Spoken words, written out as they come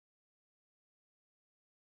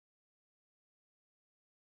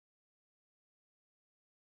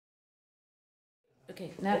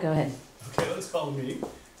Okay, now go ahead. Okay, let's call the meeting,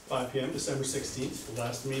 5 p.m., December 16th, the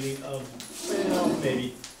last meeting of, well,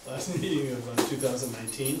 maybe, last meeting of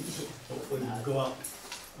 2019. Hopefully we'll go out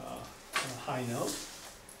on a high note.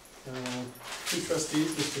 Two trustees,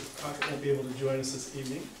 Mr. Crockett won't be able to join us this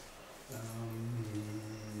evening.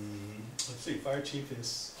 Let's see, fire chief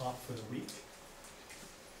is off for the week.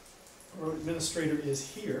 Road administrator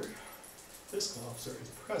is here. Fiscal officer is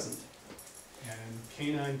present. And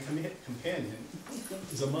canine companion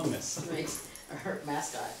is among us. Right, our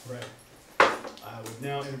mascot. Right. I would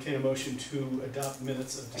now entertain a motion to adopt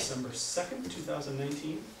minutes of December 2nd,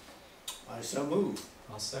 2019. I so move.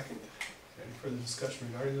 I'll second. Any further discussion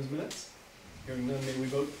regarding those minutes? Hearing none, may we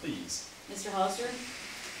vote, please? Mr. Hollister?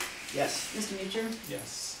 Yes. Mr. Mutcher?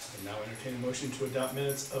 Yes. I now entertain a motion to adopt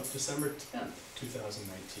minutes of December 10th,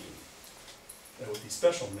 2019. That would be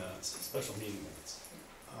special minutes, special meeting minutes.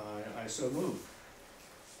 I so move.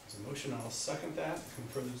 There's a motion, I'll second that. Any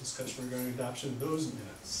further discussion regarding adoption of those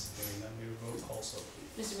minutes? Hearing none, may we vote also,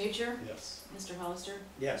 please? Mr. Mutcher? Yes. Mr. Hollister?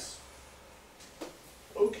 Yes.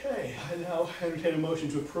 Okay, I now entertain a motion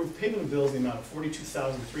to approve payment of bills in the amount of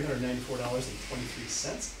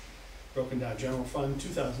 $42,394.23. Broken down: general fund,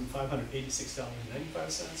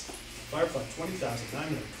 $2,586.95. Fire fund,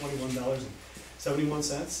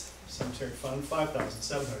 $20,921.71. Cemetery fund,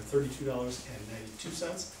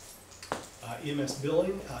 $5,732.92. EMS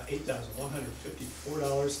billing,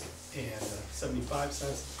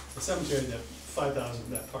 $8,154.75. The cemetery, that $5,000,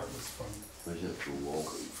 that part was from Was it for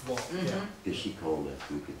Walker? Wall, yeah. Because she called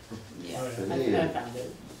that week. Yeah, Oh, I yeah. think I found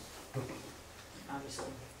it. Obviously.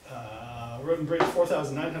 Road and bridge,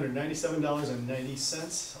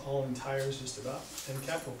 $4,997.90, all in tires just about. And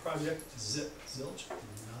capital project, zilch,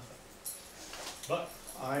 nothing. But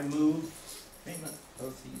I move payment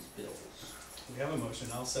of these bills. we have a motion,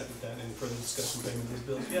 I'll second that. Any further discussion, payment of these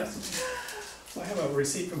bills? Yes. I have a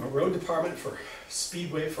receipt from a road department for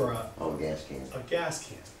Speedway for a Gas can. gas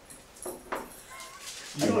can.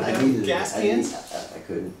 You I don't have needed it. gas cans? I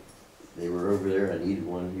couldn't. They were over there. I needed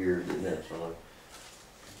one here, didn't I? So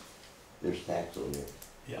there's tax on there.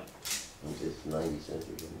 Yeah. It's 90 cents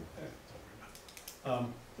or something. Don't worry about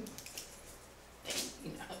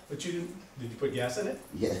it. But you didn't, did you put gas in it?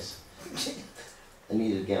 Yes. I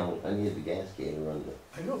needed a gallon. I needed the gas can to run the.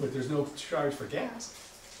 I know, but there's no charge for gas.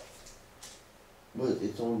 Well,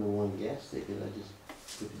 it's on the one gas ticket. I just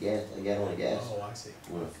put the gas. I got on the gas Oh, I see.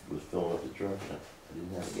 when I was filling up the truck. I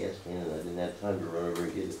didn't have a gas can, and I didn't have time to run over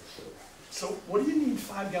and get it. So what do you need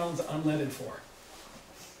 5 gallons of unleaded for?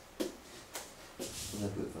 I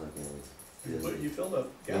put 5 gallons. You filled a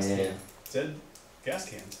gas Yeah. can. It said gas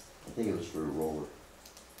cans I think it was for a roller.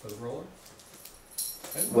 for the roller.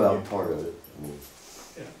 I didn't know Well, you- part of it. I mean,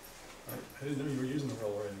 yeah. I didn't know you were using the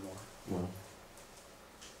roller anymore. well,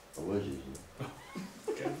 I was using it.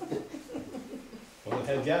 Okay. Well, it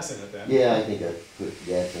had gas in it then. Yeah, I think I put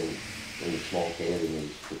gas in the small can and then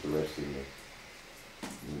just put the rest in the,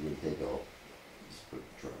 and then take off. Just put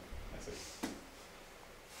the truck. I see.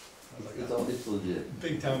 Sounds like It's a all, it's legit.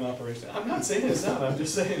 big time operation. I'm not saying it's not, I'm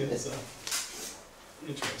just saying it's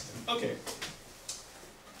interesting. Okay.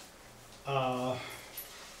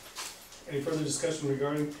 Any further discussion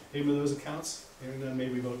regarding payment of those accounts? Hearing none, may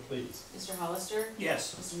we vote, please? Mr. Hollister?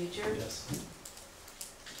 Yes. Mr. Mutcher? Yes.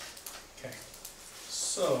 Okay.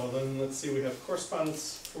 So then, let's see, we have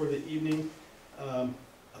correspondence for the evening.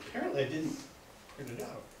 Apparently I didn't print it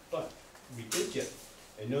out, but we did get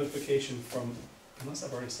a notification from, unless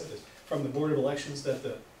I've already said this, from the Board of Elections that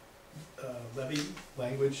the levy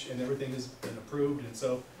language and everything has been approved, and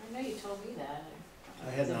so, I know you told me that.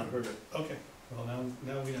 I had not heard it. okay, well, now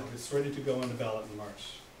we know, it's ready to go on the ballot in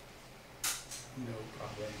March. No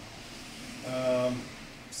problem.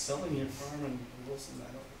 Selling your farm in Wilson, I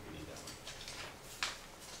don't think we need that one.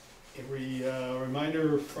 Every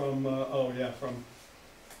reminder from, oh yeah, from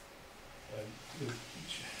the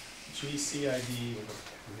GCID,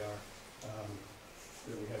 we are,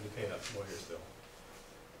 that we had to pay that lawyer's bill.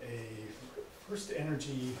 A First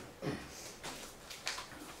Energy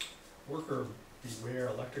Worker Beware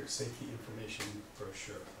Electric Safety Information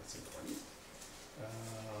Brochure, that's important.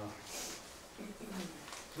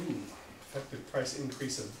 Effective price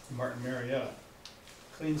increase of Martin Marietta.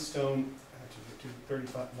 Clean stone, $135 a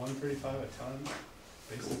ton,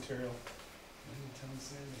 base material, 90 tons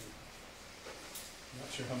sand. Not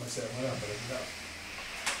sure how much that went up, but it went up.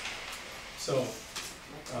 So,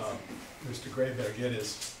 Mr. Gray better get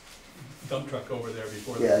his dump truck over there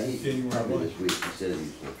before Yeah, the he, January probably 1. this week, he said he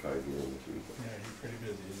was gonna try to get in this week. Yeah, he's pretty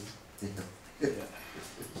busy, isn't he? Yeah.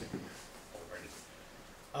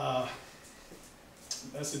 Yeah.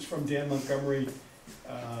 Message from Dan Montgomery.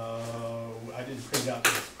 I didn't print it out,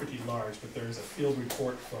 but it's pretty large, but there's a field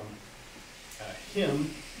report from him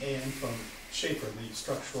and from Schaefer, the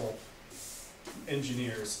structural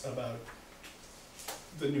engineers, about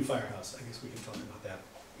the new firehouse. I guess we can talk about that.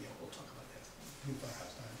 Yeah, we'll talk about that. New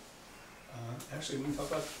firehouse time. Actually, we can talk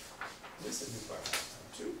about this at new firehouse time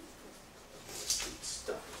too.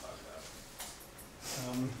 Stuff to talk about.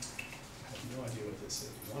 I have no idea what this is.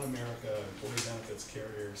 One America, employee benefits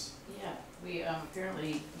carriers. Yeah, we,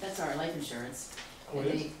 apparently, that's our life insurance. Oh, And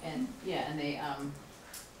it is? they- And, yeah, and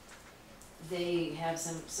they have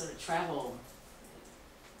some sort of travel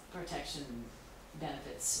protection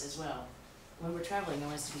benefits as well. When we're traveling, I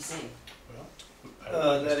want us to be safe. Well, I don't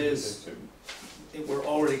That understand is- too. We're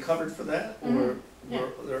already covered for that, or Mhm. Yeah.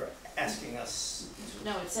 they're asking us?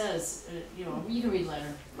 No, it says, you know, you can read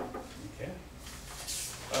letter. Okay.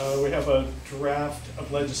 We have a draft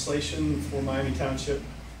of legislation for Miami Township,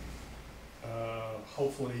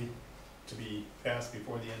 hopefully to be passed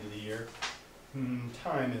before the end of the year.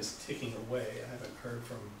 Time is ticking away. I haven't heard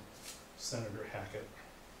from Senator Hackett.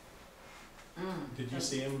 Did you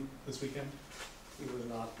see him this weekend? He was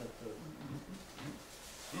not at the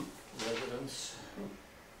residence.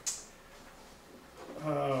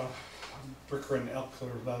 Bricker and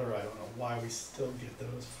Elkler letter, I don't know why we still get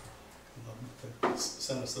those. They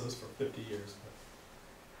sent us those for 50 years.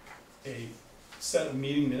 But a set of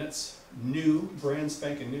meeting minutes, new, brand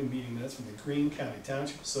spanking new meeting minutes from the Greene County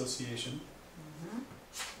Township Association.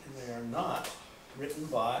 And they are not written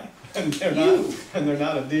by And they're you. not, and they're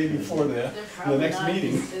not a day before that. They're probably next not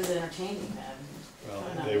meeting. as entertaining then. Well,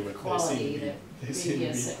 Probably not they the would, quality that they seem to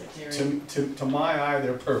previous be, secretary. to my eye,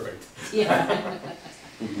 they're perfect. Yeah.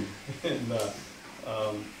 And,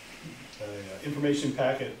 information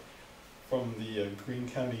packet from the Greene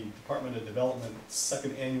County Department of Development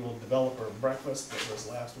second annual developer breakfast that was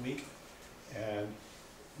last week. And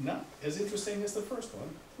not as interesting as the first one,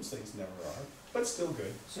 those things never are, but still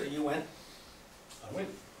good. So you went? I went.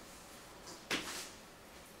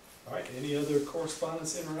 All right, any other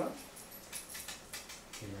correspondence in or out?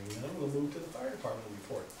 Hearing none, we'll move to the fire department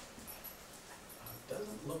report.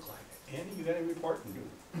 Doesn't look like it. Andy, you got any report?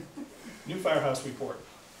 New firehouse report.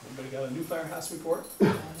 Anybody got a new firehouse report? I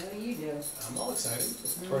know you do. I'm all excited.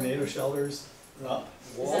 Tornado shelters up.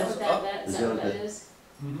 Is that Walls what up? is that what that is?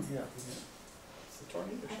 Mm-hmm. Yeah. It's the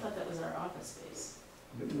tornado I shelter. thought that was our office space.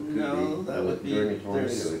 No, that would be, During a tornado,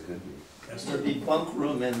 there's, it could be. there'd be bunk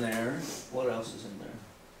room in there. What else is in there?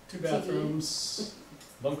 2 bathrooms,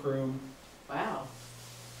 bunk room, Wow.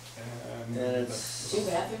 and. And it's 2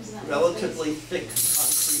 bathrooms in that one relatively thick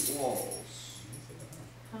concrete walls. space?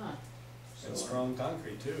 Huh. And So strong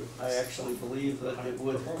concrete too. I actually believe that it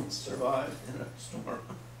would Performance. survive in a storm.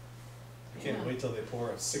 I can't Yeah. wait till they pour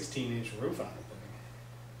a 16-inch roof on the thing.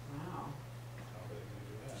 Wow. How are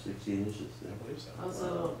they gonna do 16 inches that? I then. believe so.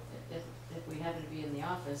 Also, if we happen to be in the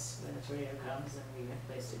office when a tornado comes, then we have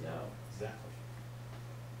a place to go. Exactly.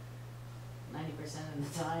 90%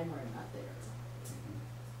 of the time, we're not there.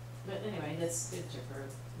 But anyway, that's good for,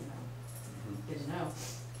 you know, good to know.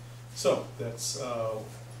 So, that's,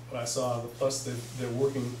 what I saw, plus they're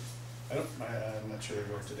working, I'm not sure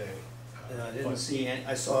they work today. And I didn't but- see any,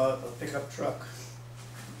 I saw a pickup truck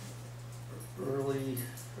early,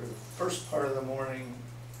 or the first part of the morning,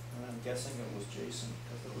 and I'm guessing it was Jason,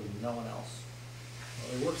 because there was no one else.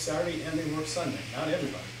 Well, they work Saturday and they work Sunday, not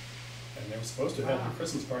everybody. And they were supposed to have Wow. the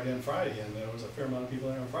Christmas party on Friday, and there was a fair amount of people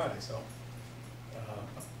there on Friday, so.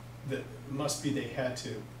 That must be they had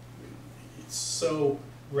to, it's so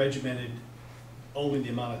regimented, only the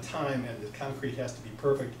amount of time, and the concrete has to be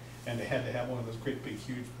perfect, and they had to have one of those great big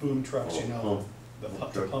huge boom trucks, you know,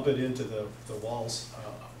 to pump it into the walls.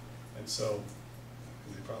 And so,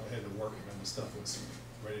 they probably had to work when the stuff was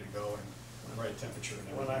ready to go and right temperature and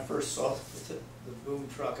everything. When I first saw the boom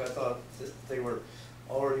truck, I thought that they were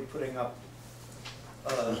already putting up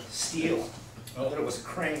steel, Oh. that it was a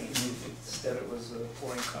crane, instead it was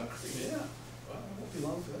pouring concrete. Yeah, well, it won't be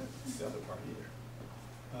long for that, the other part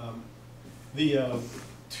either. The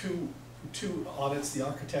two audits, the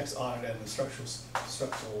architect's audit and the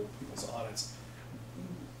structural people's audits,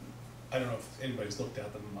 I don't know if anybody's looked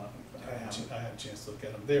at them, I had a chance to look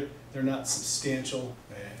at them. They're not substantial.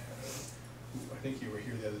 I think you were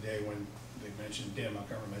here the other day when they mentioned, Dan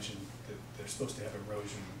Montgomery mentioned that they're supposed to have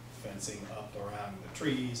erosion fencing up around the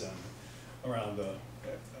trees and around the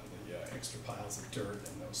extra piles of dirt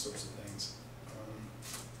and those sorts of things.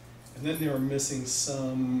 And then they were missing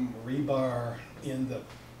some rebar in the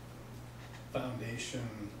foundation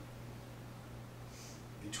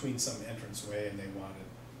between some entranceway, and they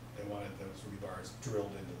wanted those rebars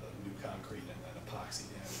drilled into the new concrete and then epoxied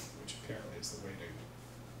in, which apparently is the way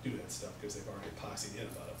to do that stuff, because they've already epoxied in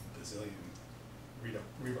about a bazillion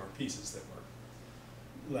rebar pieces that were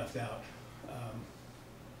left out.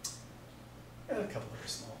 And a couple other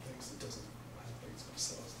small things, I don't think it's gonna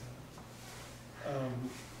slow us down.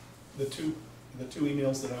 The two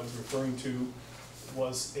emails that I was referring to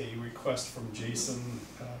was a request from Jason,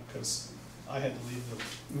 because I had to leave the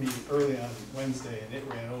meeting early on Wednesday, and it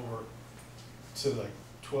ran over to like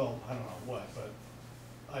 12, I don't know what, but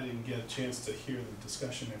I didn't get a chance to hear the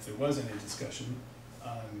discussion, if there was any discussion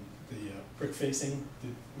on the brick facing.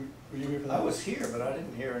 Were you here for that? I was here, but I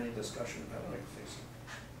didn't hear any discussion about brick facing.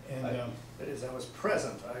 And, That is, I was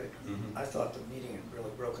present. Mhm. I thought the meeting had really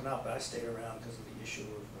broken up. I stayed around because of the issue of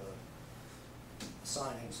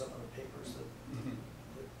signing some of the papers that mhm.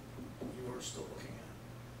 you were still looking at.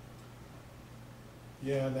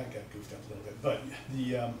 Yeah, that got goofed up a little bit, but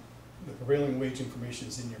the prevailing wage information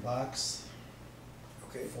is in your box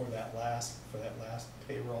Okay. for that last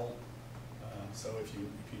payroll. So if you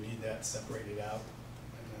need that separated out,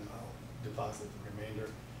 and then I'll deposit the remainder.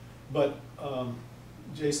 But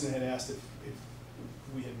Jason had asked if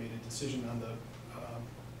we had made a decision on the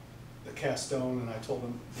cast stone, and I told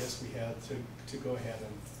him, yes, we had to go ahead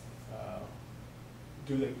and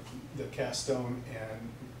do the cast stone and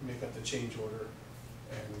make up the change order,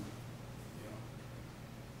 and, you know,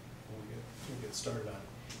 we'll get started on it.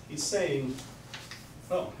 He's saying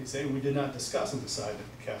we did not discuss and decide the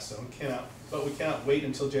cast stone, but we cannot wait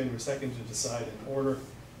until January 2nd to decide an order.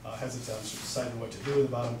 Has the township decided what to do with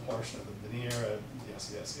the bottom portion of the veneer?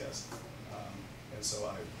 Yes. And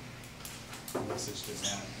so I messaged him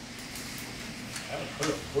that. I haven't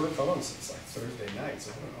heard a word from him since like Thursday night,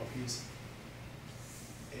 so I don't know if he's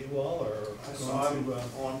AWOL or I saw him going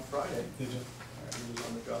on Friday. Did you? He was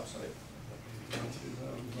on the job site. He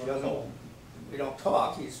He doesn't, we don't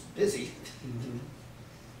talk, he's busy. Mhm.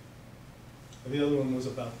 And the other one was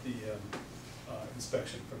about the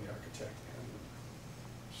inspection from the architect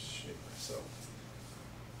and shaper, so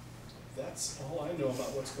that's all I know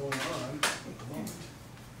about what's going on at the moment.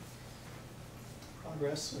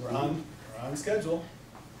 Progress, we're on schedule,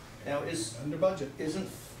 Now, under budget. isn't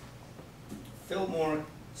Fillmore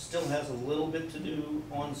still has a little bit to do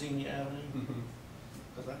on Xenia Avenue? Mhm.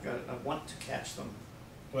 Because I want to catch them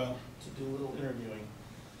Well, to do a little interviewing.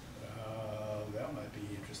 that might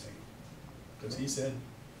be interesting, because he said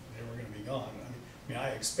they were gonna be gone. I mean, I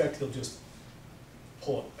expect he'll just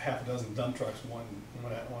pull up half a dozen dump trucks one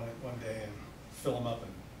day and fill them up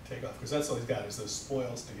and take off, because that's all he's got, is those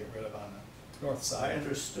spoils to get rid of on the north I side.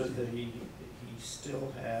 understood that he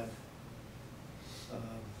still had,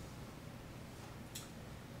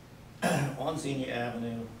 on Xenia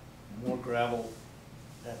Avenue, more gravel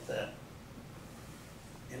at that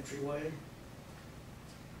entryway.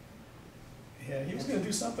 Yeah, he was gonna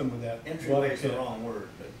do something with that water Entryway is the pit. wrong word,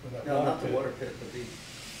 With but, that no, water not the pit. water pit, but the.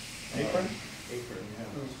 Apron? Apron, yeah.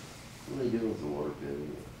 What are they doing with the water pit?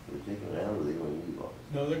 Are they taking it out, or are they gonna use it?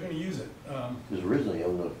 No, they're gonna use it, Because originally,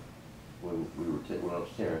 when I was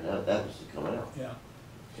tearing it out, that was to come out. yeah.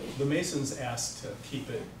 The Masons asked to keep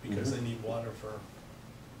it because Mhm. they need water for,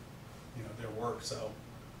 you know, their work, so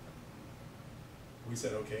we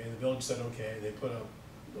said okay, the village said okay, they put a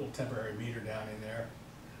little temporary meter down in there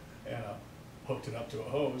and hooked it up to a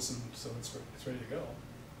hose, and so it's ready to go.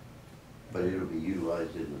 But it'll be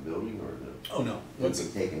utilized in the building, or Oh, no. it'll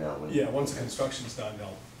be taken out when? Yeah, once the construction's done,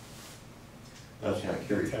 they'll. I was kinda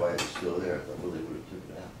curious why it's still there. I thought, well, they would've took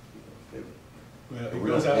it out. You know, Well, it We're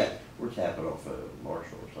goes not out. we're tapping off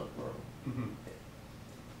Marshall or something, or Mhm.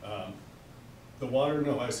 The water,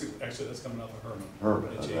 no, actually, that's coming off of Herman. Herman,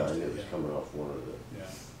 They I changed thought it, it was yeah. coming off one of the, Yeah.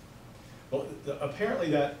 Well, apparently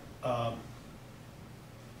that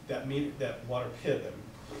water pit,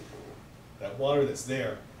 that water that's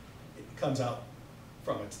there, it comes out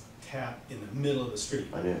from a tap in the middle of the street.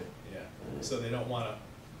 I knew, Yeah, so they don't wanna,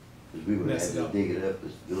 because we would've Mess had it to up. dig it up,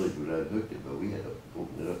 this village would have hooked it, but we had to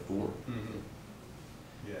open it up for them.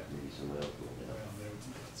 yeah, Maybe someone else will well,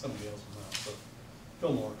 now. somebody else was out, so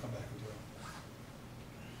Fillmore will come back and do it.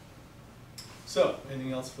 So,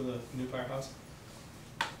 anything else for the new firehouse?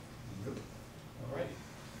 All righty.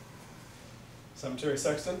 Cemetery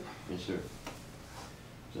sexton, Yes, sir.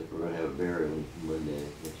 Except we're gonna have a burial on Monday,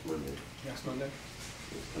 next Monday. next Monday,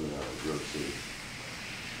 It's coming out of Grove City.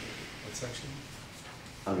 what section?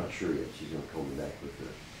 I'm not sure yet. She's gonna call me back with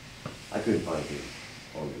I couldn't find him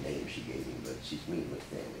on the name she gave me, but she's meeting with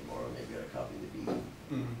family tomorrow, and they've got a copy of the deed.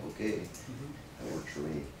 Mhm. Okay, Mhm. that works for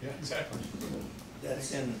me. Yeah, exactly.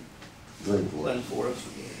 That's in Glen Forest. Glen Forest.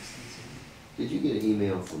 Did you get an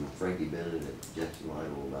email from Frankie Bennett at Jackson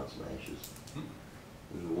Lionel about some ashes? Hmm.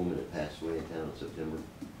 There was a woman that passed away in town in September.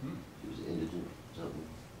 Hmm. She was indigent, something.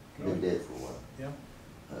 been dead for a while. Yeah,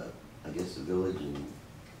 I guess the village in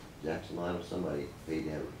Jackson Line or somebody paid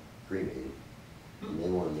to have it cremated, and they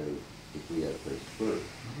wanna know if we had a place to put her.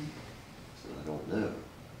 mhm. So I don't know,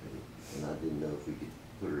 and I didn't know if we could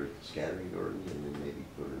put her at the scattering garden and then maybe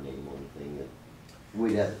put her name on the thing that,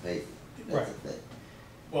 we'd have to pay for it, that's the thing.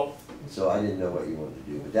 Well, So I didn't know what you wanted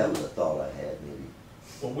to do, but that was a thought I had, maybe.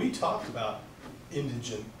 well, we talked about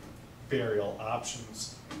indigent burial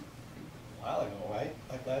options a while ago, right?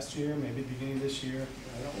 Like last year, maybe beginning of this year.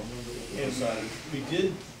 I don't remember what we And decided. we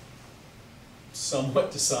did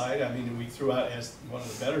somewhat decide, I mean, we threw out as one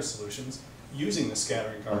of the better solutions, using the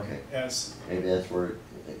scattering garden Okay. as, Maybe that's where it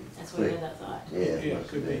That's where we clicked. had that thought. Yeah, yeah, it it must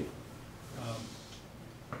could have be. been.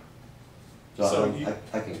 So So you-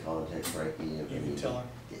 I can contact Frankie if I You can need tell to. her.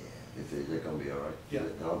 Yeah, if they're gonna be all right. Yeah.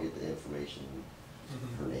 And I'll get the information,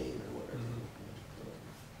 her Mhm, name or whatever.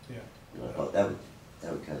 Mhm. yeah, And I thought that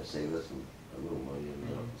would kind of save us a little money, and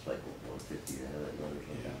Mhm. it's like $150 to have that done or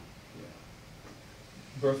yeah, something.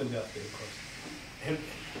 yeah. Birth and death date, of course.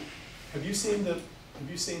 Have you seen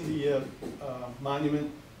the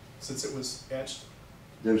monument since it was etched?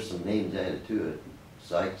 There's some names added to it,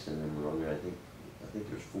 Sykes and them were on there, I think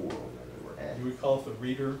there's 4 on there that were Do added. you recall if the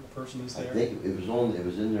reader person is I there? think it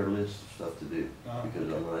was in their list of stuff to do, because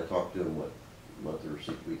okay. when I talked to them, what, a month or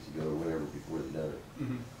 6 weeks ago, or whenever before they done it,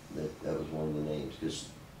 Mhm, that was one of the names, because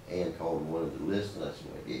Ann called and wanted the list, and I said,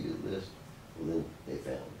 well, I gave you the list, well, then they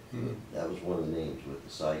found it. Mhm. That was one of the names with the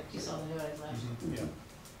Sykes. You saw the note I left. mhm,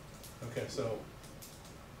 yeah. Okay, so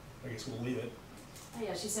I guess we'll leave it. Oh,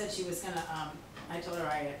 yeah, she said she was gonna, I told her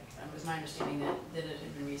it was my understanding that it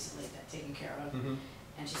had been recently taken care of. Mhm,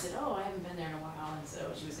 And she said, oh, I haven't been there in a while, and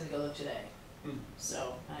so she was gonna go look today. mhm,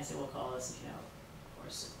 So, and I said, well, call us if you know, of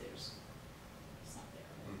course, if it's not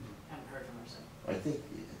there. mhm. I haven't heard from her, so. I think,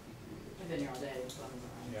 I've been here all day, just bumming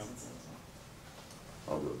around Yeah. since then,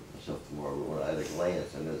 so. I'll go myself tomorrow, but when I had a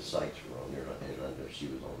glance, I know the Sykes were on there, and I know she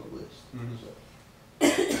was on the list, Mhm. so.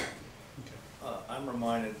 Okay. I'm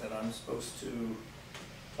reminded that I'm supposed to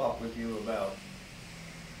talk with you about,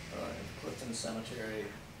 Clifton Cemetery,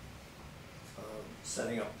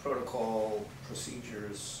 setting up protocol,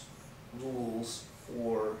 procedures, rules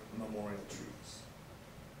for memorial trees.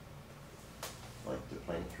 Like the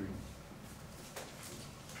plant trees.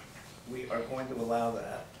 We are going to allow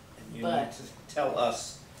that, and you need But- to tell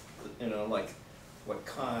us, you know, like, what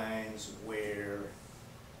kinds, where,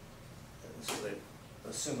 so that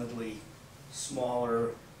assumedly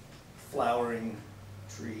smaller flowering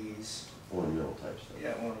trees, Ornamental type stuff.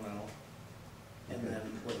 yeah, ornamental. And Okay.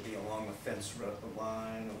 then would it be along the fence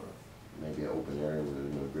line, or, Maybe an open area where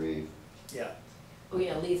there's no grave. yeah, Oh,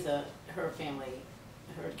 yeah, Letha, her family,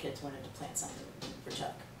 her kids wanted to plant something for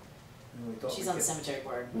Chuck. and we thought She's we on the could- cemetery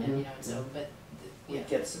board, and, you know, and so, but, we'd yeah.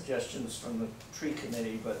 get suggestions from the tree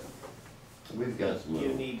committee, but We've got some you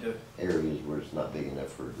little need to, areas where it's not big enough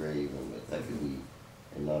for a grave, and that could be,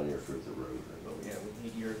 and not interfere with the road or but yeah, we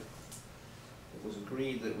need your, it was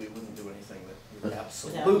agreed that we wouldn't do anything that we Without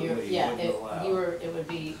absolutely your, wouldn't yeah, allow. it would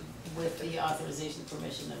be with the authorization,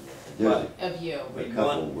 permission There's of you. A We couple,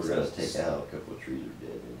 want- we're gonna take out, a couple of trees are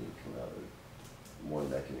dead, they need to come out of, one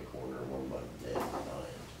back in the corner, one by the dead, dying.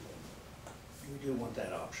 We do want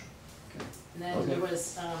that option. Okay. And then Okay. there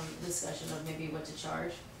was, discussion of maybe what to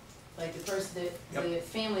charge, like the Yep. the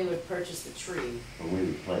family would purchase the tree, And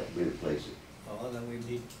we would replace it. Well, and then we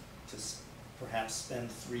need to perhaps spend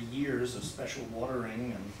 3 years of special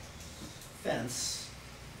watering and fence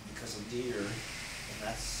because of deer, and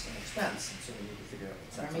that's an expense, and so we need to figure out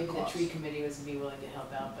what or that's maybe gonna the cost. tree committee was be willing to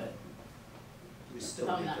help out, but We still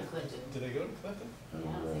probably need not to, in Clifton. Did they go to Clifton? Yeah, I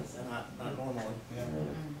don't think so. not normally. Yeah.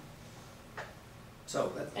 Mm. So,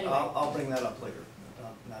 that, Anyway. I'll bring that up later,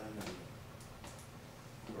 not in the meeting.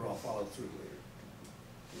 Or I'll follow through later.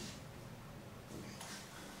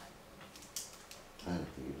 I don't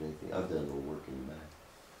think there's anything, I've done a little work in the back.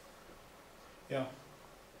 Yeah.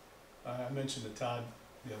 I mentioned to Todd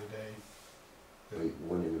the other day. that- Wait,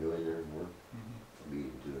 want him to go in there and work, Mhm. I'll beat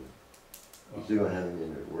him to it. You Well, still gonna have him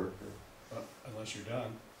in there to work, or? unless you're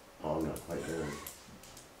done. Oh, I'm not quite done.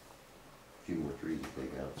 A few more trees to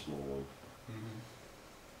take out, small ones. Mhm.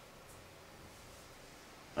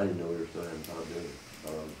 I didn't know we were still having Todd doing it.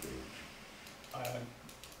 Thought I was doing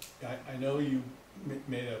it. I know you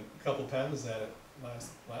made a couple passes at it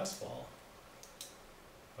last fall,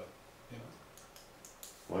 but, you know,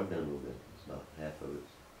 Well, I've done a little bit, it's about half of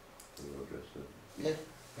it's a little dressed up. Yeah.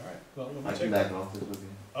 all right, well, let I me can check. back off this, okay?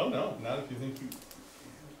 Oh, no, not if you think you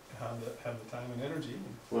have the time and energy.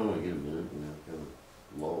 Well, when I get a minute, kind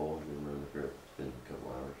of lull, and then run the crap, spend a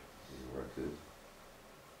couple hours, where I could.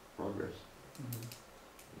 Progress. Mhm.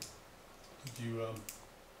 Did you,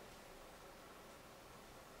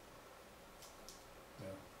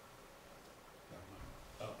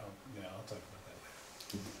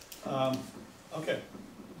 Okay,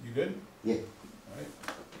 you good? Yeah, Alright,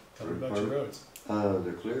 tell me about your roads.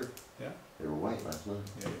 they're clear. Yeah? They were white last night.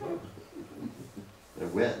 Yeah, you will. They're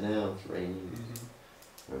wet now, it's raining. Mhm.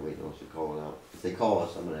 They're waiting on us to call it out. If they call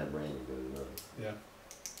us, I'm gonna have Brandon go tonight. Yeah,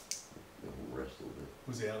 Go home, rest a little bit.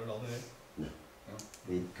 was he out it all day? No. No?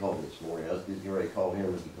 He called me this morning. I was getting ready to call him,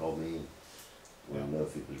 and he called me and wanted to Yeah. know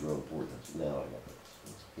if it was real important. I said, no, I got it.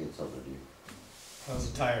 He had something to do.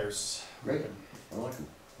 How's the tires? Great. I like them.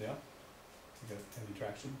 Yeah? You got any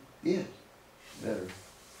traction? Yeah, better.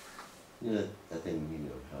 You know, that thing, you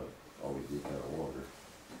know, how it always did kind of wander.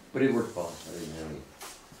 But it worked fine. I didn't have any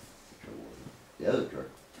trouble with it. The other truck,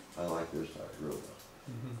 I like those tires real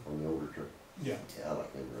well. Mm-hmm. On the older truck, Yeah. yeah, I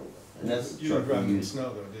like them real well. And that's the You didn't truck drive we in the use.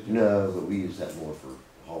 snow though, did you? No, but we use that more for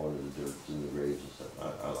hauling the dirt and the graves and stuff.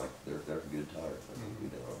 I like, they're good tires. I think we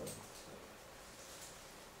done all right.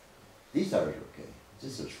 These tires are okay. It's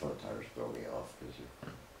just those front tires throw me off because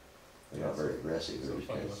they're not very aggressive. so They're just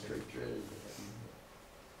funny kind of looking. straight threaded.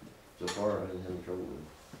 Mhm. So far, I didn't have any trouble with them.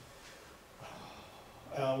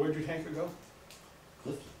 Where'd your tanker go?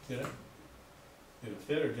 Clifton, Did it? Did it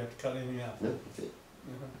fit or did you have to cut anything out? nope, it fit.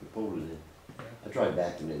 Uh-huh. We pulled it in. Yeah. I tried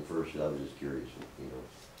backing it in first, 'cause I was just curious, you know.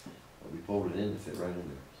 But we pulled it in to fit right in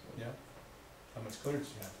there. So. Yeah? How much clearance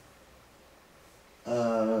do you have?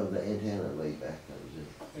 The antenna laid back, that was it.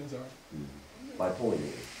 It was all right. By pointing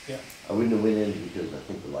it. Yeah. I wouldn't have went in because I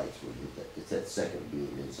think the lights would hit that, it's that second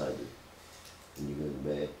beam inside the, when you go in the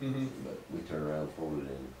bed. Mm-hmm. But we turned around, folded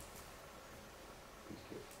it in. It's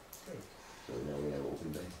good. Good. So now we have open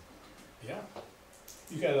bay. Yeah.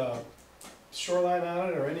 You got a shoreline on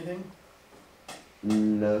it or anything?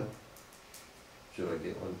 No. Should I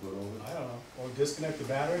get one put on I don't know. Or disconnect the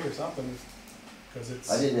battery or something, cause it?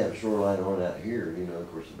 it's. I didn't have a shoreline on out here, you know,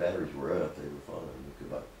 of course the batteries were up, they were fine, we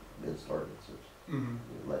could have been started, so, Mm-hmm.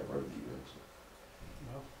 you know, let it run a few minutes.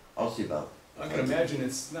 Well, I'll see about, I can imagine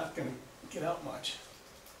it's not gonna get out much.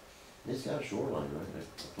 it's got a shoreline, right?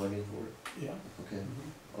 I plug in for it? Yeah. Okay,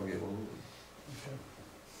 Mhm. I'll get one.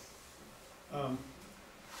 Okay.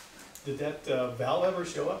 Did that valve ever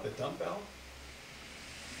show up, the dump valve?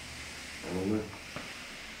 I don't know,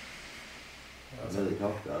 That I was know a they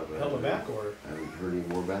talked about it, but I hell of a haven't- back order. I haven't heard any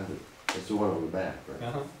more about it. It's the one on the back, right?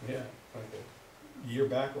 Uh-huh, yeah, like a year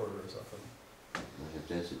back order or something. I have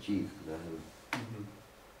to ask the chief, cause I haven't, Mm-hmm.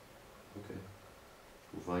 okay.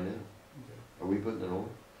 We'll find out. Okay. Are we putting it on?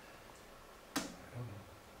 I don't know.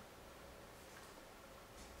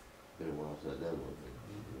 Been a while since I've done one thing.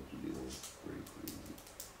 Mhm. What you do, pretty easy.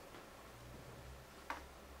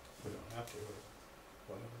 We don't have to,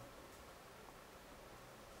 but whatever.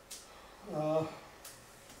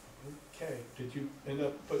 Okay, did you end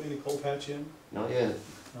up putting any coal patch in? Not yet,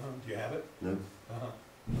 Do you have it? no, Uh-huh.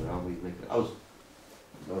 but I'll be making, I was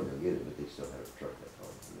going to get it, but they still have a truck that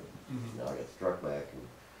time, you know. Mm-hmm. Now I got the truck back and,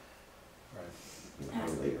 Right, you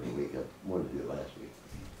know, later in the week, I wanted to do it last week.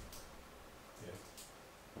 yeah.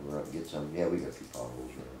 And we're up to get some, yeah, we got a few potholes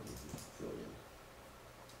around, we can fill it in.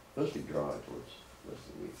 Supposed to be dry towards the rest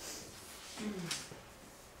of the week.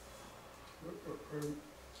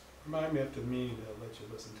 Remind me after the meeting to let you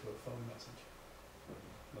listen to a phone message.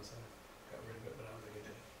 Unless I got rid of it, but I don't think I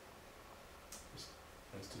did. Just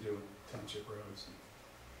has to do with township roads.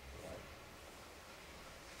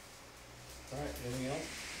 Alright, anything else?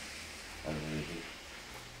 I don't know anything.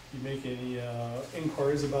 You make any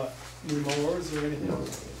inquiries about new mowers or anything No,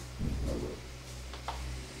 else? I will.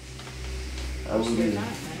 I Most will of your be,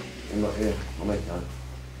 time, right? yeah, I'll make time.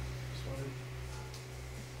 Just wondered.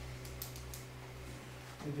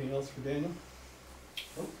 Anything else for Daniel?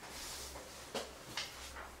 Nope.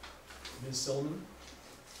 Ms. Silliman?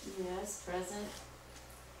 Yes, present.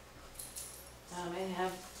 I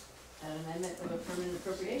have an amendment of a permanent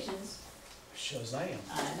appropriations. Shazam.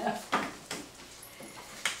 I know.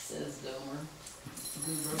 Says Domer.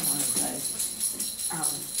 Goober, one of the guys.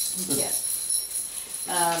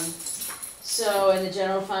 So in the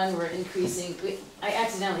general fund, we're increasing, I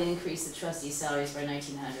accidentally increased the trustee salaries by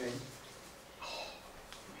 1,900.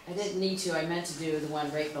 I didn't need to, I meant to do the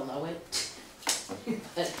one right below it.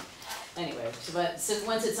 But anyway, so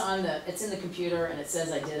once it's it's in the computer and it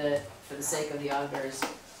says I did it for the sake of the auditors,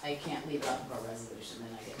 I can't leave it off of our resolution,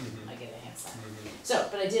 then I get a hand slap. So,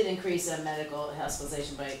 but I did increase medical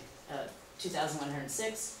hospitalization by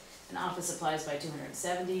 2,106, and office supplies by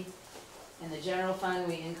 270. In the general fund,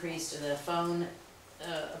 we increased the phone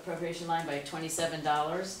appropriation line by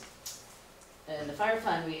 $27. In the fire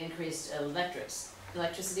fund, we increased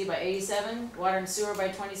electricity by 87, water and sewer by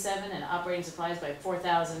 27, and operating supplies by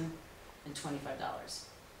 $4,025.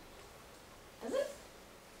 That's it?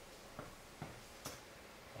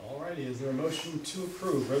 All Alrighty, is there a motion to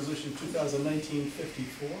approve resolution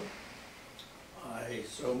 2019-54? I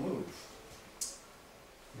so move.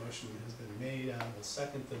 Motion has been made, I will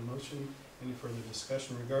second the motion. Any further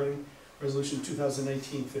discussion regarding resolution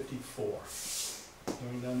 2019-54?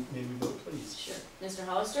 Hearing none, may we vote please? Sure. Mr.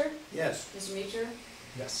 Hollister? Yes. Mr. Meacher?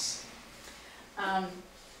 Yes.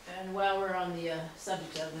 And while we're on the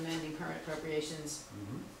subject of amending permanent appropriations,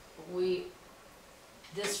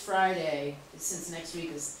 this Friday, since next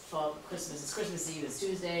week is fall, Christmas, it's Christmas Eve is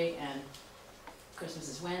Tuesday, and Christmas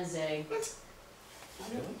is Wednesday. What?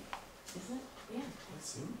 Really? Isn't it? Yeah, That's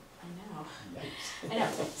soon? I know. Yikes. I know.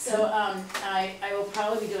 So, I will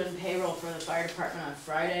probably be doing payroll for the fire department on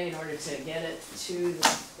Friday in order to get it to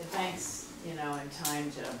the banks, you know, in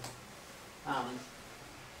time to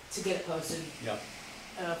get it posted, Yep.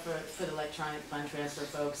 for the electronic fund transfer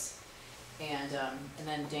folks. And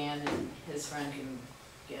then Dan and his friend can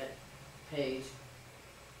get paid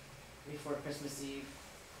before Christmas Eve,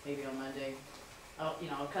 maybe on Monday. I'll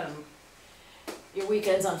cut them, your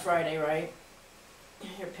weekend's on Friday, right?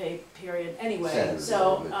 Your pay period, anyway, Saturday,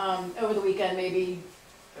 so, over the weekend maybe,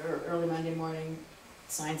 or early Monday morning,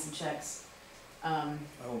 sign some checks. I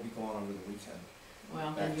will be going over the weekend. Well,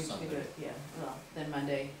 Back then you can do Sunday. it, yeah, well, then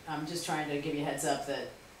Monday. I'm just trying to give you a heads up that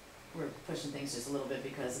we're pushing things just a little bit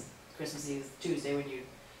because Christmas Eve is Tuesday when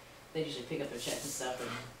they usually pick up their checks and stuff and.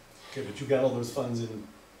 Okay, but you got all those funds in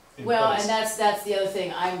Well, place. and that's the other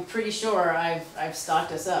thing, I'm pretty sure I've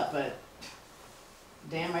stocked us up, but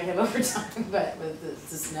Dan might have overtime, but with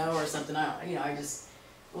the snow or something,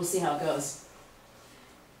 we'll see how it goes.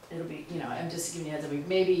 It'll be, I'm just giving you a heads up,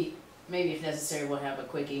 maybe if necessary, we'll have a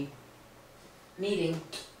quickie meeting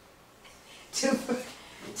to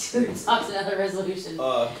talk to another resolution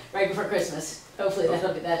right before Christmas. Hopefully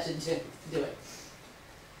that should do it.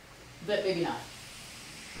 But maybe not.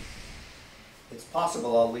 It's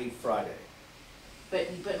possible I'll leave Friday.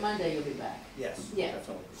 But Monday you'll be back. Yes, Yeah.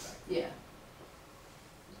 definitely be back. Yeah.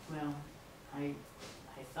 Well,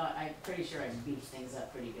 I'm pretty sure I beefed things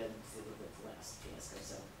up pretty good with the last fiasco,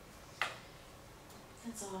 so.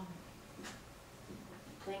 That's all.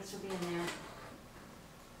 Thanks for being there.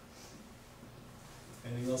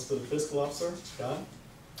 Anything else for the fiscal officer, John?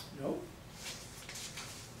 No.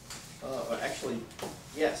 Actually,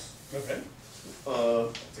 yes. Okay, Uh,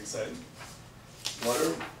 that's exciting.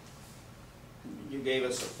 you gave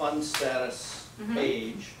us a fund status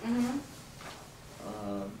page. Mm-hmm.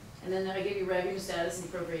 Um, And then I gave you revenue status and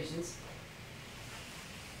appropriations.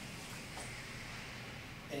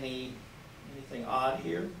 anything odd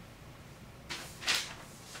here,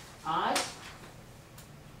 Odd?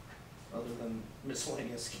 other than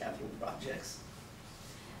miscellaneous capital projects?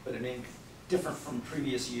 But I mean, different from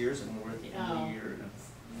previous years, and we're at the end of Oh. the year, and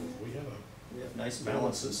We have we have nice a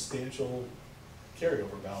balances. substantial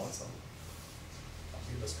carryover balance.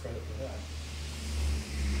 I'll give us credit for that.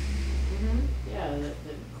 Mm-hmm. Yeah,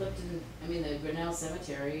 the Grinnell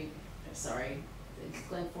Cemetery, the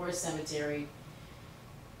Glen Forest Cemetery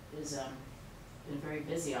is, been very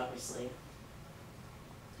busy, obviously.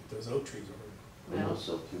 Get those oak trees over. Well, Almost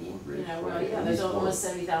sell 2 more graves. there's almost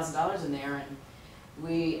 $70,000 in there, and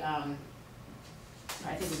we, I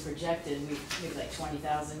think we projected, maybe like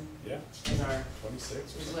 20,000 Yeah, is our, 26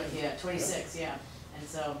 or is something. what, yeah, 26, yeah, and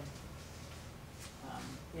so,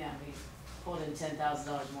 we pulled in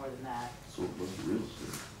 $10,000 more than that. So it must be real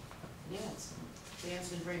estate. Yeah, Dan's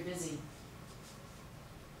been very busy.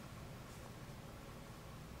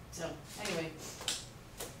 So, anyway,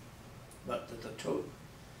 But the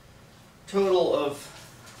total of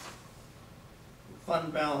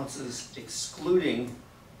fund balances excluding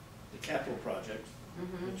the capital project,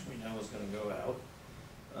 which we know is gonna go out,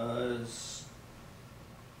 is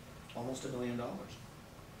almost $1 million. alright,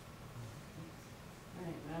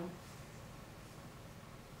 well.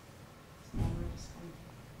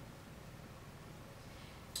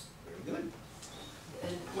 Very good.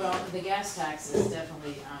 And, well, the gas tax is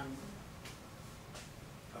definitely,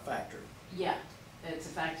 A factor. yeah, it's a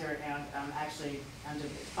factor, and actually, I'm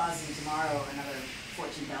depositing tomorrow another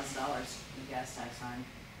 $14,000 in the gas tax fund,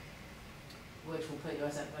 which will put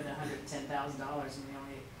us up at $110,000, and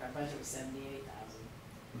our budget was $78,000.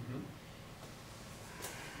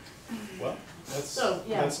 Well, So,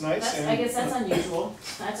 yeah, that's nice. I guess that's unusual,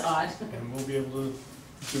 that's odd. And we'll be able to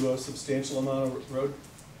do a substantial amount of road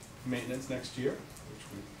maintenance next year, which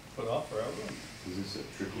we put off forever. Is this a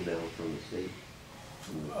trickle down from the state?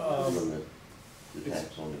 From the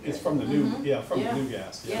tax on the gas? It's from the new, Mhm. yeah, from the Yeah. new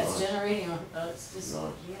gas. Yeah, it's generating, it's just,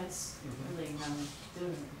 Nice. yeah, it's Mhm. really,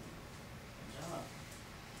 doing a job.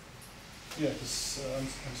 Yeah, 'cause, I'm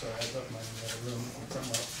sorry, I left mine in the other room. I'll come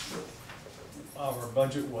up. our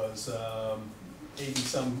budget was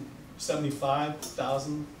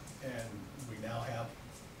 75,000, and we now have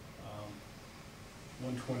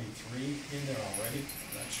 123 in there already.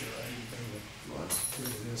 I'm not sure anything Wow. that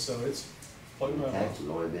it is, so it's plugging The right tax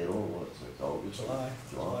along. has only been on, what, since August?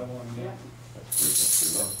 July 1, yeah. Yeah. That's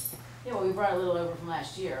pretty low. Yeah, well, we brought a little over from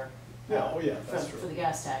last year. Yeah, oh yeah, that's For the true.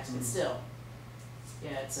 gas tax, but Mhm. still,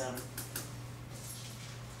 yeah, it's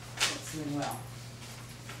doing well.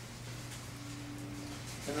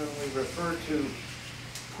 And then we refer to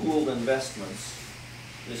pooled investments.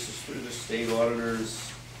 This is through the state auditors.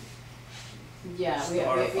 Yeah, we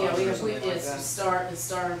Star fund or it's something like that?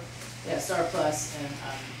 Star Plus and,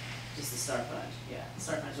 just the Star Fund, yeah,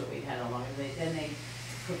 Star Fund is what we had all along, then they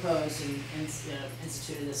proposed and,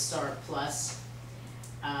 instituted the Star Plus,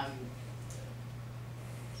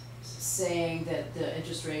 saying that the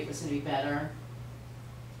interest rate was gonna be better.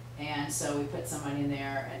 And so we put some money in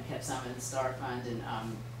there and kept some in the Star Fund, and,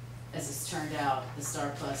 as it's turned out, the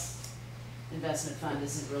Star Plus investment fund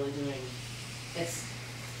isn't really doing,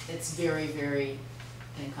 it's very, very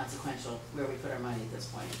inconsequential where we put our money at this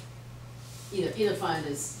point. Either fund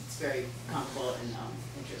it's very comparable in,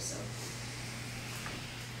 interest,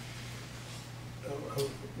 so.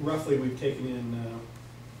 Roughly, we've taken in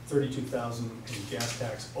 32,000 in gas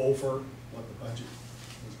tax over what the budget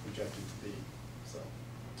was projected to be, so.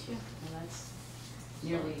 Yeah, well, that's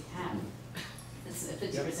nearly half. It's a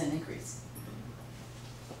 50% increase.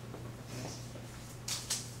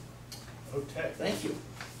 Okay. Thank you.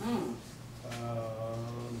 Hmm.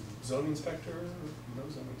 Zoning inspector, no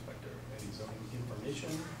zoning inspector, any zoning information?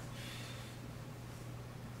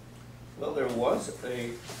 Well, there was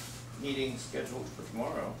a meeting scheduled for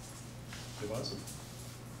tomorrow. It wasn't.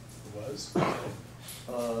 It was?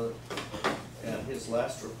 And his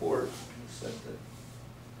last report, he said that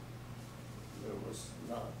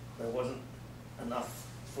there wasn't enough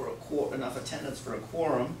enough attendance for a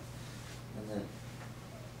quorum, and that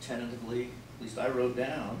tentatively, at least I wrote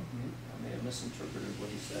down, I may have misinterpreted what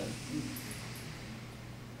he said.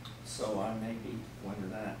 So I may be going to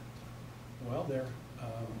that. Well,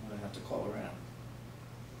 I'm gonna have to call around.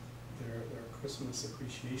 their Christmas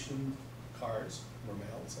appreciation cards were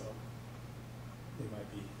mailed, so they might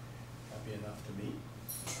be happy enough to meet.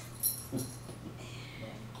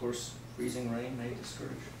 Of course, freezing rain may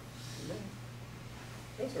discourage.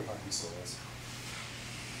 Those are hardy souls.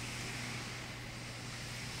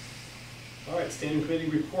 All right, standing committee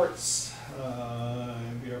reports.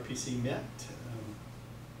 MVRPC met,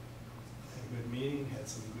 had a good meeting, had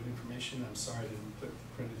some good information. I'm sorry I didn't put the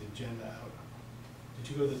printed agenda out. Did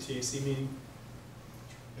you go to the TAC meeting?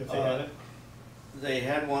 If they had it? They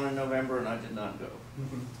had one in November and I did not go.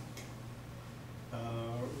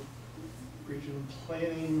 Regional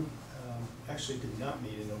planning, actually did not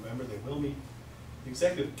meet in November. They will meet. The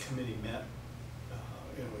executive committee met.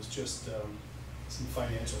 It was just some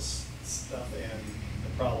financial stuff and the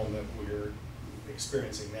problem that we're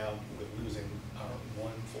experiencing now with losing our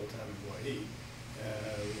one full-time employee.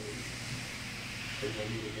 They will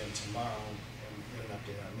meet again tomorrow and get an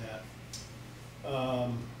update on that.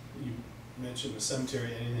 You mentioned the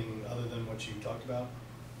cemetery. Anything other than what you talked about?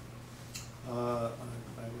 I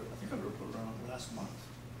think I reported on it last month,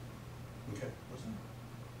 Okay. wasn't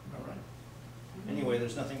it? All right. Anyway,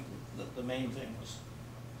 there's nothing, the main thing was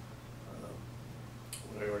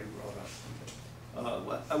what I already brought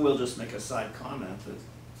up. I will just make a side comment that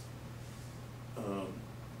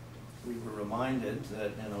we were reminded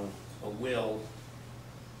that in a will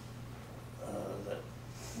that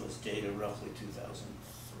was dated roughly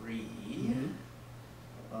 2003,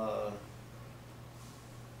 the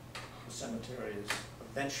cemetery is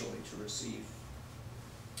eventually to receive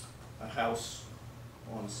a house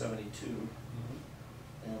on 72,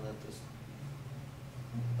 and that this,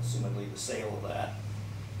 assumedly the sale of that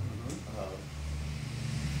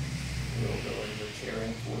will go into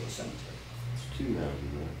caring for the cemetery. It's 2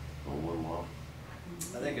 houses there on one lot.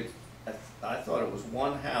 I think it's, I thought it was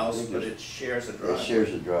one house, think but it's- it shares a driveway. It shares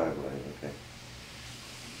a driveway, okay.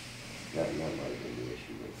 That might have been the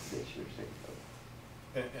issue with this year's thing.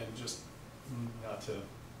 And just not to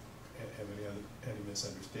have any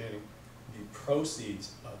misunderstanding, the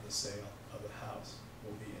proceeds of the sale of the house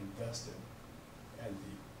will be invested, and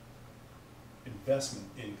the investment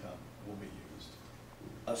income will be used.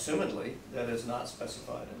 Assumedly, that is not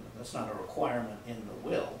specified in, that's not a requirement in the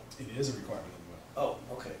will. It is a requirement in the will.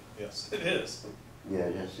 Oh, okay. Yes, it is. Yeah,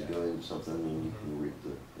 it has to go into something and you can reap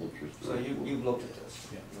the interest. So you've looked at this?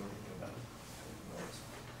 Yeah. You already knew about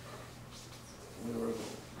it. We were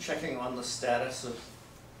checking on the status of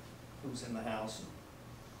who's in the house.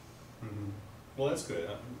 Well, that's good,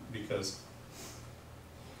 because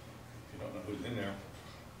don't know who's in there.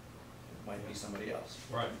 It might be somebody else.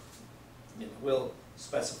 Right. You know, we'll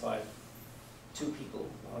specify 2 people,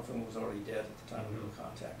 one of whom was already dead at the time we were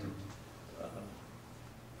contacted. And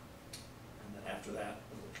then after that,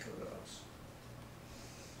 it would go to us.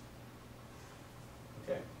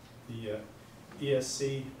 Okay. The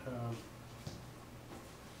ESC,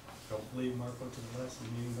 don't believe Mark went to the last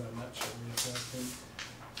meeting, but I'm not sure we have that thing.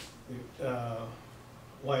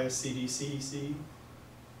 YSCDCC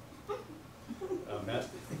met.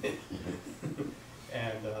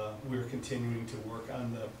 And we're continuing to work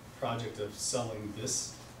on the project of selling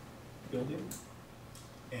this building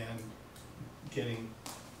and getting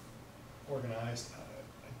organized.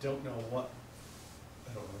 I don't know what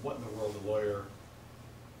in the world the lawyer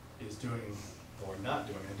is doing or not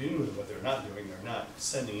doing. I do know what they're not doing. They're not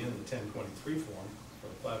sending in the 1023 form for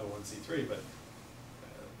the 501c3, but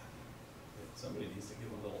somebody needs to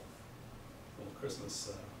give a little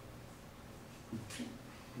Christmas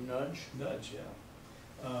Nudge? nudge,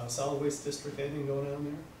 yeah. Solid waste district, anything going on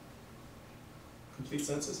there? Complete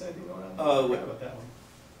census, anything going on? I forgot about that one.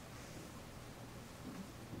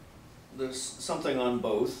 There's something on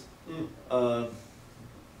both. The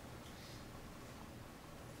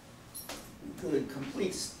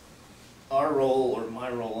completes, our role or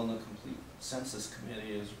my role in the complete census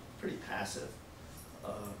committee is pretty passive.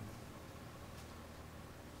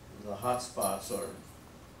 The hot spots are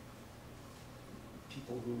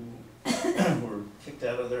people who were kicked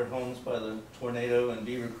out of their homes by the tornado in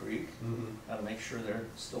Beaver Creek. How to make sure they're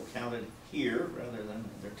still counted here rather than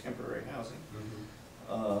their temporary housing.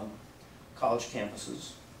 College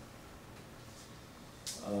campuses.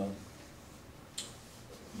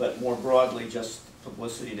 But more broadly, just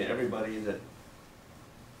publicity to everybody that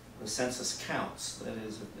the census counts. That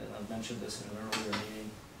is, and I mentioned this in an earlier meeting,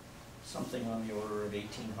 something on the order of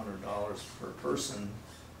 $1,800 per person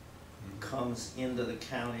comes into the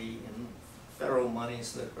county in federal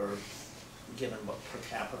monies that are given per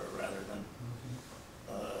capita rather than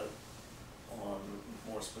on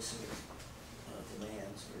more specific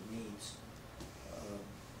demands or needs.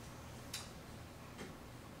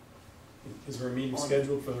 Is there a meeting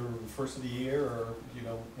scheduled for the first of the year, or do you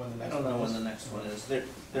know when the next one is? I don't know when the next one is.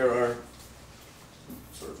 There are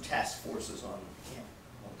sort of task forces on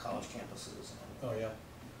college campuses and Oh, yeah.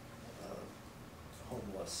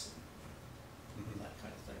 homeless, that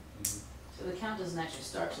kind of thing. So the count doesn't actually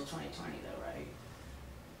start till 2020 though, right?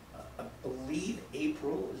 I believe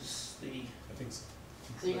April is the, I think so.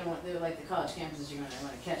 So you're gonna want, they're like the college campuses, you're gonna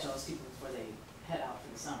wanna catch all those people before they head out for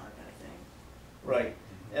the summer kind of thing. right.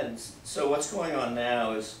 And so what's going on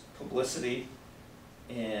now is publicity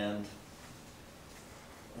and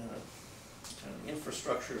kind of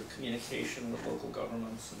infrastructure of communication with local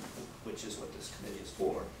governments, and which is what this committee is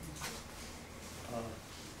for.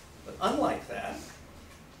 But unlike that,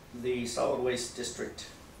 the solid waste district,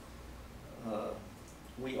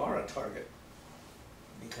 we are a target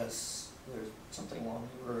because there's something along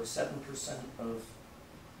the order of 7% of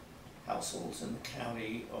households in the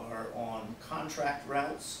county are on contract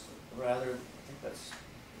routes, rather, I think that's the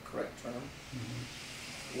correct term,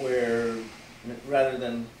 where rather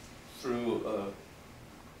than through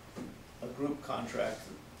a group contract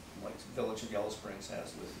like the Village of Yellow Springs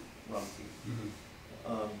has with Rumpke.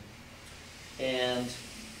 And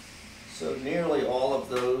so nearly all of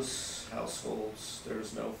those households,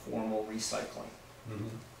 there's no formal recycling,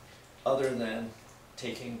 other than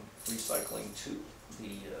taking recycling to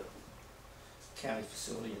the county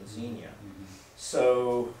facility in Xenia.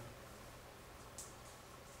 So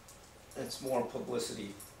it's more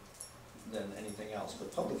publicity than anything else,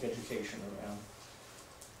 but public education around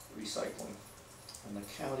recycling. And the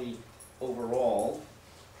county overall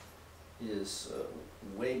is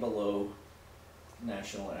way below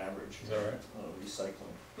national average. Is that right?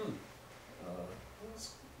 Recycling.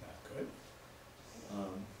 That's not good.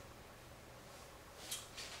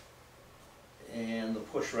 And the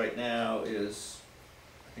push right now is,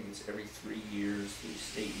 I think it's every 3 years, the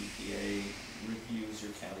state EPA reviews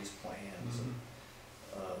your county's plans.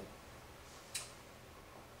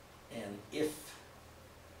 And if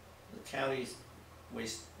the county's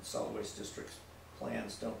solid waste district's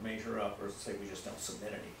plans don't measure up, or say we just don't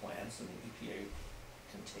submit any plans, then the EPA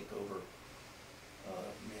can take over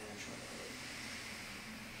management of it.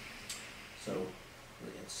 So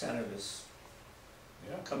the incentive is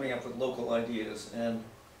coming up with local ideas, and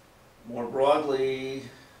more broadly,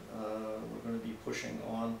 we're going to be pushing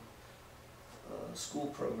on school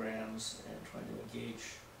programs and trying to engage,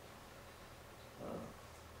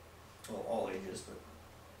 well, all ages, but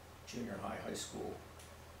junior high, high school,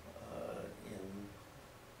 in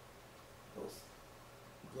both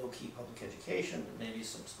low-key public education, and maybe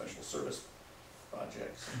some special service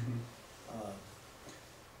projects.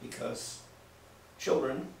 Because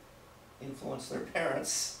children influence their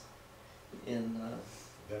parents in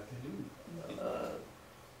That they do.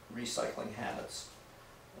 recycling habits.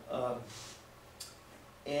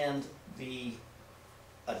 And the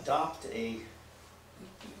adopt a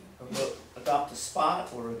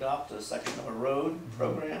spot or adopt a section of a road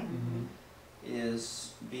program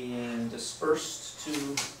is being dispersed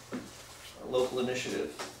to a local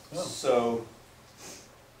initiative. Oh. So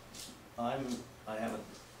I haven't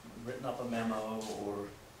written up a memo or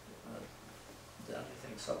done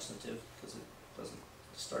anything substantive because it doesn't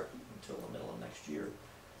start until the middle of next year.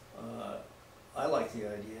 I like the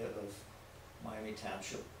idea of Miami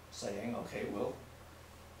Township saying, okay, we'll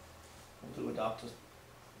do adopt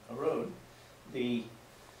a road. The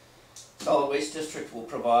solid waste district will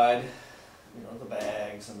provide, you know, the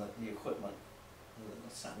bags and the equipment.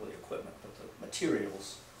 It's not really equipment, but the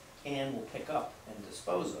materials, and will pick up and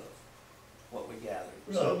dispose of what we gather.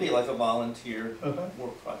 So it'll be like a volunteer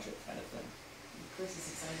work project kind of thing. Chris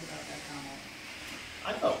is excited about that comment.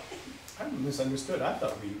 I thought, I misunderstood, I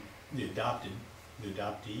thought the adopter,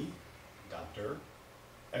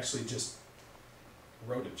 actually just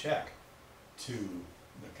wrote a check to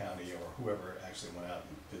the county or whoever actually went out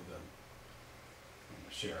and did the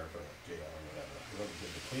sheriff or jail or whoever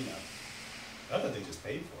did the cleanup. I thought they just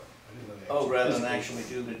paid for it. I didn't know they actually. Oh, rather than actually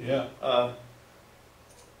do the. Yeah.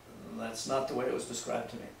 That's not the way it was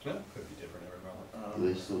described to me. No, could be different everywhere.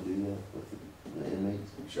 Do they still do that with the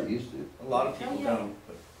inmates? Sure. They used to. A lot of people Oh, yeah. don't,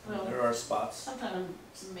 but Well, there are spots. sometime on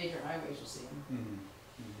some major highways you'll see them. Mm-hmm.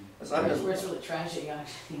 As Where it's really tragic,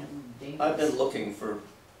 actually, and dangerous. I've been looking for,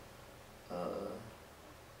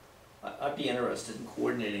 I'd be interested in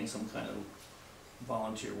coordinating some kind of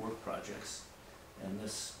volunteer work projects, and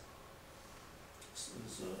this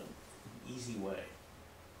is an easy way.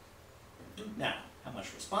 Now, how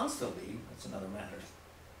much response there'll be, that's another matter.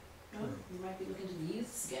 Well, you might be looking to the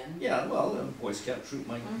youths again. Yeah, well, the Boy Scout troop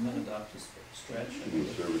might then adopt a stretch. Should be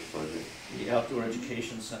a service project. The Outdoor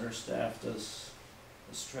Education Center staff does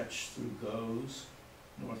a stretch through Goes,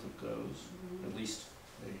 north of Goes. At least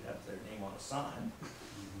they have their name on a sign.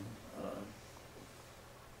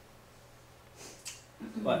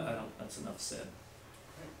 But I don't, that's enough said.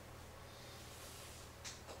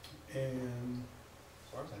 And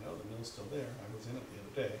as far as I know, the mill's still there. I was in it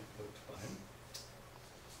the other day, looked fine.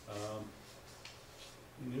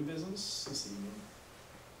 New business this evening?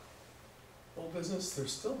 Old business,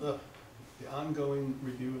 there's still the ongoing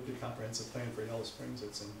review of the comprehensive plan for Yellow Springs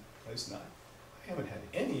that's in place now. I haven't had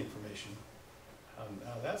any information on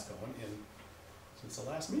how that's going since the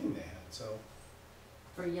last meeting they had, so.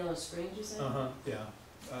 For Yellow Springs, you said? Yeah.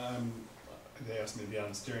 They asked me to be on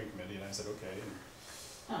the steering committee and I said, okay.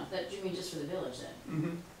 Oh, that, you mean just for the village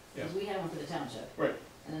then? Yeah. Because we had one for the township. Right.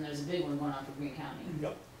 And then there's a big one going on for Green County.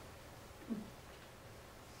 Yep.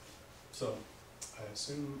 So, I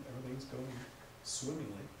assume everything's going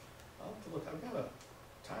swimmingly. I'll have to look, I've got a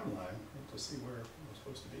timeline to see where we're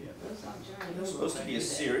supposed to be in Those that. long journeys. There's supposed to be a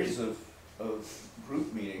series of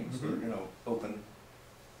group meetings, or, you know, open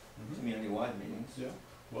community-wide meetings. Yeah,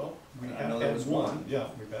 well, we I have know there had was one, one. yeah,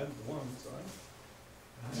 we've had the one, so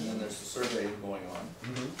And then there's the survey going on.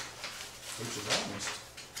 which is almost,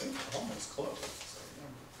 I think, almost close, so,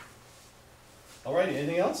 yeah. Alrighty,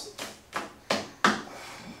 anything else?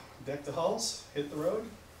 Deck the halls, hit the road,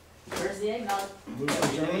 Where's the eggnog? move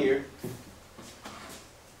Happy to New Year.